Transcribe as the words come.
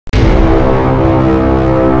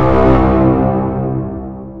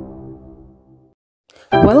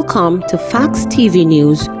Welcome to Facts TV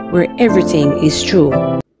News, where everything is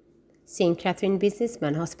true. St. Catherine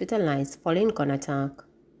businessman hospitalized following gun attack.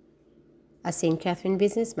 A St. Catherine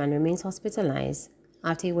businessman remains hospitalized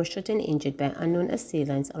after he was shot and injured by unknown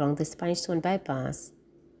assailants along the Spanish Town bypass.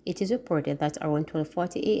 It is reported that around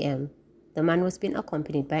 12:40 a.m., the man was being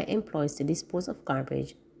accompanied by employees to dispose of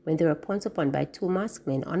garbage when they were pounced upon by two masked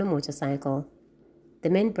men on a motorcycle. The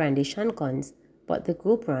men brandished handguns, but the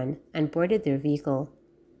group ran and boarded their vehicle.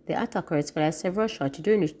 The attackers fired several shots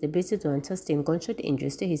during which the businessman sustained gunshot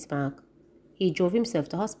injuries to his back. He drove himself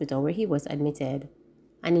to hospital where he was admitted.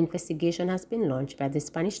 An investigation has been launched by the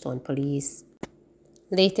Spanish Town Police.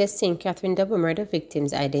 Latest St. Catherine double murder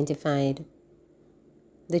victims identified.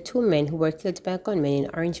 The two men who were killed by gunmen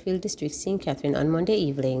in Orangeville District, St. Catherine on Monday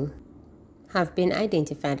evening have been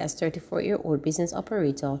identified as 34-year-old business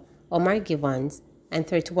operator Omar Givens and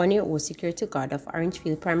 31-year-old security guard of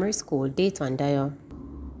Orangeville Primary School, Dayton Dyer.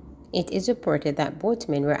 It is reported that both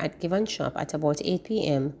men were at Givens' shop at about 8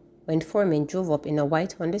 p.m. when four men drove up in a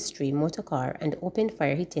white Honda Stream motorcar and opened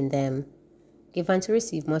fire, hitting them. Givens, who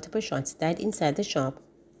received multiple shots, died inside the shop.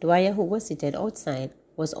 Dwyer, who was seated outside,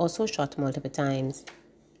 was also shot multiple times.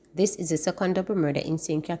 This is the second double murder in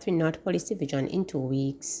St. Catherine North Police Division in 2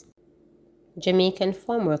 weeks. Jamaican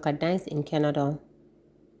farm worker dies in Canada.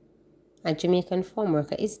 A Jamaican farm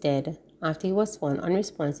worker is dead after he was found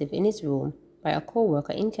unresponsive in his room by a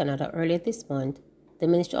co-worker in Canada earlier this month, the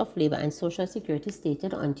Ministry of Labour and Social Security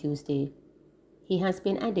stated on Tuesday. He has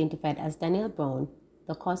been identified as Daniel Brown.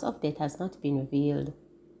 The cause of death has not been revealed.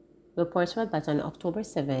 Reports were that on October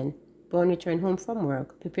 7, Brown returned home from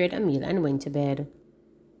work, prepared a meal and went to bed.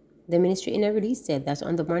 The ministry in a release said that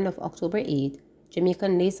on the morning of October 8,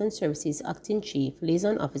 Jamaican Liaison Services Acting Chief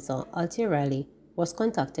Liaison Officer Altia Riley was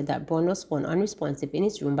contacted that Brown was found unresponsive in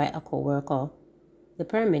his room by a co-worker. The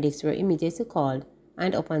paramedics were immediately called,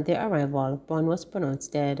 and upon their arrival, Brown was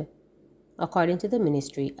pronounced dead. According to the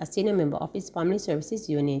ministry, a senior member of its Family Services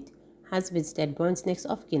Unit has visited Brown's next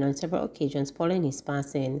of kin on several occasions following his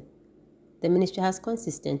passing. The ministry has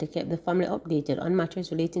consistently kept the family updated on matters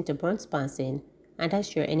relating to Brown's passing and has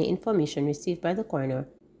shared any information received by the coroner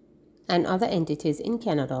and other entities in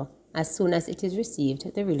Canada as soon as it is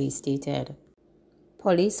received, the release stated.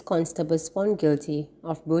 Police constables found guilty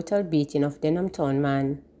of brutal beating of Denham Town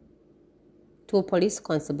man. Two police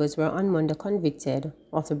constables were on Monday convicted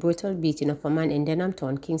of the brutal beating of a man in Denham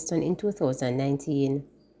Town, Kingston in 2019.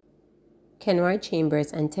 Kenward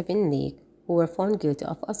Chambers and Tevin Lake, who were found guilty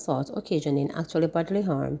of assault occasioning actual bodily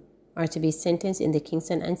harm, are to be sentenced in the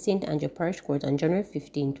Kingston and St. Andrew Parish Court on January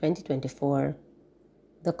 15, 2024.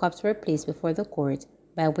 The cops were placed before the court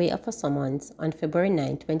by way of a summons on February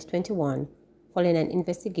 9, 2021, following an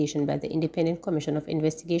investigation by the Independent Commission of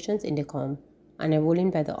Investigations INDECOM and a ruling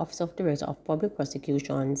by the Office of Director of Public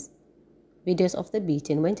Prosecutions. Videos of the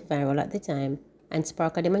beating went viral at the time and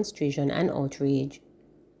sparked a demonstration and outrage.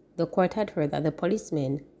 The court had heard that the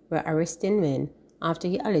policemen were arresting men after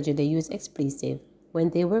he allegedly used explosive when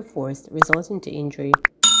they were forced, resulting to injury.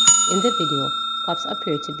 In the video, cops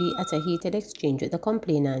appeared to be at a heated exchange with the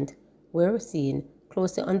complainant, were seen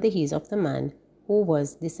closely on the heels of the man who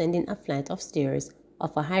was descending a flight of stairs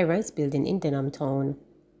of a high-rise building in Denham Town.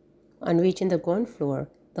 On reaching the ground floor,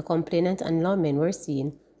 the complainant and lawmen were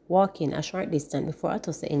seen walking a short distance before a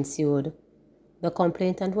tussle ensued. The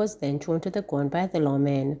complainant was then thrown to the ground by the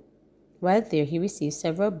lawmen. While there, he received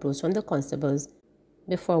several blows from the constables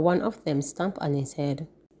before one of them stamped on his head.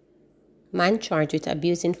 Man charged with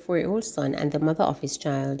abusing 4-year-old son and the mother of his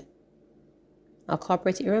child. A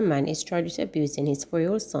corporate era man is charged with abusing his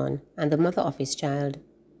 4-year-old son and the mother of his child.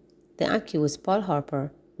 The accused, Paul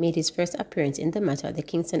Harper, made his first appearance in the matter at the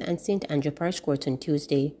Kingston and St. Andrew Parish Court on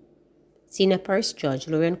Tuesday. Senior Parish Judge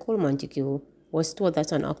Lauren Cole Montague was told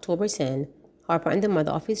that on October 10, Harper and the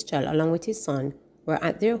mother of his child, along with his son, were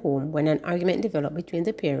at their home when an argument developed between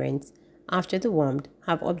the parents after the warmth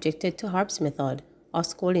have objected to Harper's method of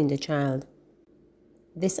scolding the child.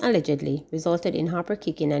 This allegedly resulted in Harper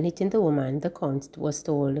kicking and hitting the woman, the count was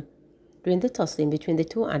told. During the tussling between the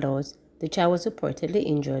two adults, the child was reportedly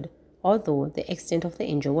injured, although the extent of the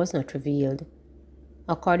injury was not revealed.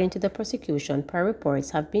 According to the prosecution, prior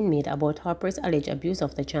reports have been made about Harper's alleged abuse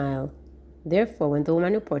of the child. Therefore, when the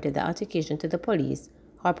woman reported the altercation to the police,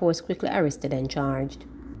 Harper was quickly arrested and charged.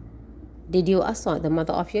 "Did you assault the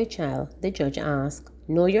mother of your child?" the judge asked.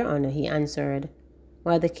 "No, Your Honor," he answered.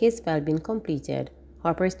 While the case file being completed,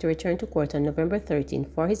 Harper is to return to court on November 13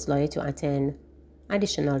 for his lawyer to attend.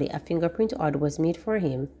 Additionally, a fingerprint order was made for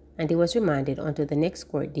him and he was remanded until the next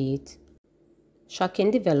court date. Shocking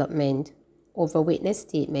development over witness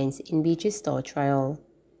statements in Beach's Star trial.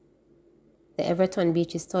 The Everton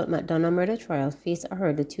Beaches Stout McDonald murder trial faced a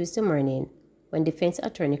hurdle Tuesday morning when defense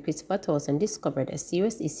attorney Christopher Towson discovered a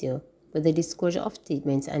serious issue with the disclosure of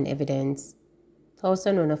statements and evidence.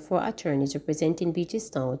 Towson, one of 4 attorneys representing Beaches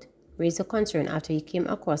Stout, raised a concern after he came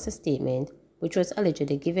across a statement which was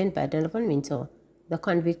allegedly given by Donovan Minto, the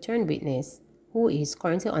convict-turned witness, who is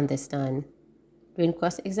currently on the stand. During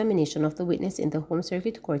cross-examination of the witness in the Home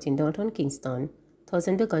Circuit Court in downtown Kingston,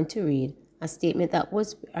 Towson began to read a statement that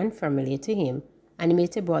was unfamiliar to him and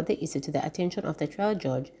immediately brought the issue to the attention of the trial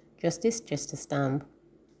judge, Justice Chester Stamp.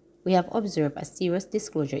 We have observed a serious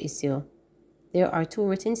disclosure issue. There are 2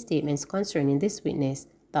 written statements concerning this witness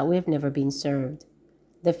that we have never been served.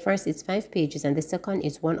 The first is 5 pages and the second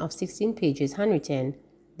is one of 16 pages handwritten.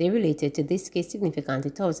 They related to this case significantly,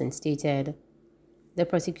 Towson stated. The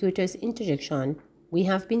prosecutor's interjection, "We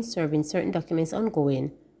have been serving certain documents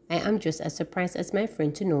ongoing. I am just as surprised as my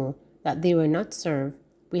friend to know that they were not served.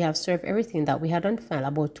 We have served everything that we had on file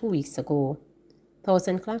about 2 weeks ago."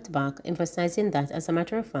 Towson clapped back, emphasizing that, as a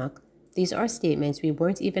matter of fact, these are statements we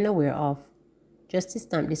weren't even aware of. Justice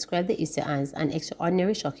Stamp described the issue as an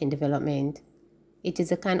extraordinary shocking development. "It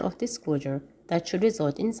is a kind of disclosure that should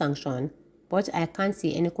result in sanction, but I can't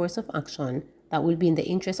see any course of action that will be in the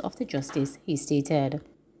interest of the justice," he stated.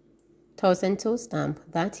 Towson told Stamp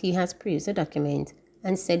that he has perused the document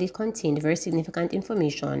and said it contained very significant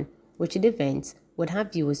information which the defense would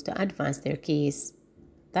have used to advance their case.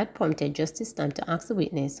 That prompted Justice Stamp to ask the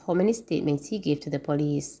witness how many statements he gave to the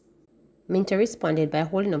police. Minto responded by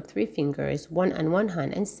holding up 3 fingers, one on one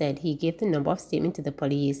hand, and said he gave the number of statements to the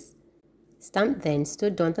police. Stamp then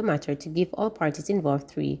stood down the matter to give all parties involved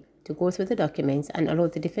 3 to go through the documents and allow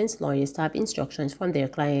the defense lawyers to have instructions from their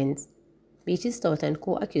clients. Beaches Stout and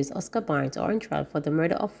co-accused Oscar Barnes are on trial for the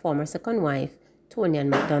murder of former second wife, Tonya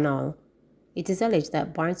McDonald. It is alleged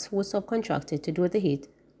that Barnes, who was subcontracted to do the hit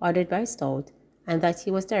ordered by Stout, and that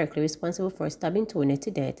he was directly responsible for stabbing Tonya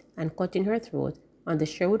to death and cutting her throat on the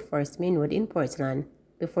Sherwood Forest Main Road in Portland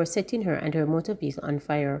before setting her and her motor vehicle on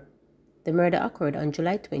fire. The murder occurred on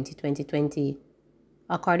July 20, 2020.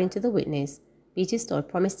 According to the witness, Beaches Stout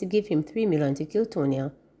promised to give him $3 million to kill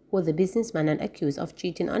Tonya, who the businessman had accused of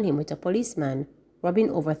cheating on him with a policeman, robbing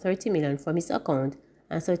over $30 million from his account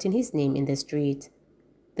and inserting his name in the street.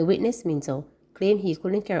 The witness, Minto, claimed he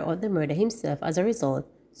couldn't carry out the murder himself. As a result,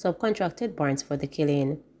 subcontracted Barnes for the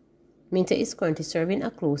killing. Minto is currently serving a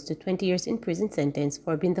close to 20 years in prison sentence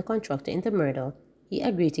for being the contractor in the murder. He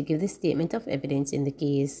agreed to give the statement of evidence in the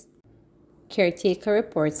case. Caretaker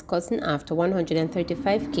reports cousin after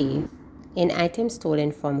 $135K in items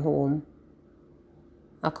stolen from home.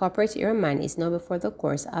 A corporate era man is now before the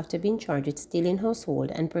courts after being charged with stealing household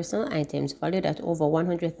and personal items valued at over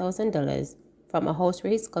 $100,000 from a house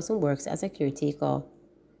where his cousin works as a caretaker.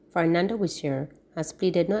 Fernando Wisher has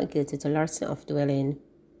pleaded not guilty to larceny of dwelling.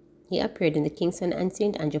 He appeared in the Kingston and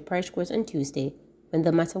St. Andrew Parish Court on Tuesday when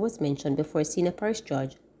the matter was mentioned before Senior Parish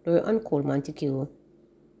Judge Laurie Cole Montague.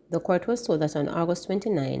 The court was told that on August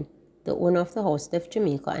 29, the owner of the house left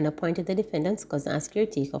Jamaica and appointed the defendant's cousin as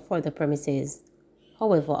caretaker for the premises.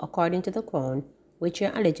 However, according to the Crown,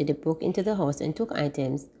 Wisher allegedly broke into the house and took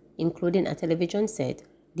items, including a television set,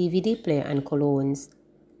 DVD player, and colognes.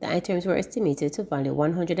 The items were estimated to value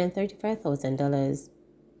 $135,000.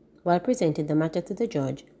 While presenting the matter to the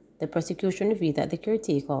judge, the prosecution revealed that the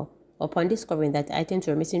caretaker, upon discovering that items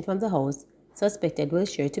were missing from the house, suspected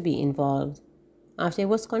Wisher to be involved. After he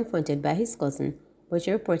was confronted by his cousin,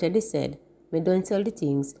 Wisher reportedly said, "Me don't sell the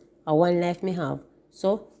things, a one life me have,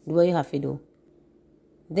 so do what you have to do."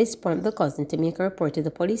 This prompted the cousin to make a report to the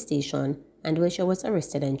police station, and Wisher was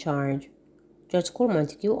arrested and charged. Judge Cole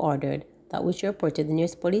Montague ordered that Wisher report to the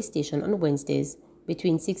nearest police station on Wednesdays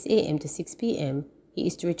between 6 a.m. to 6 p.m. He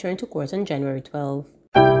is to return to court on January 12.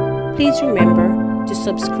 Please remember to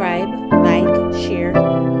subscribe, like, share,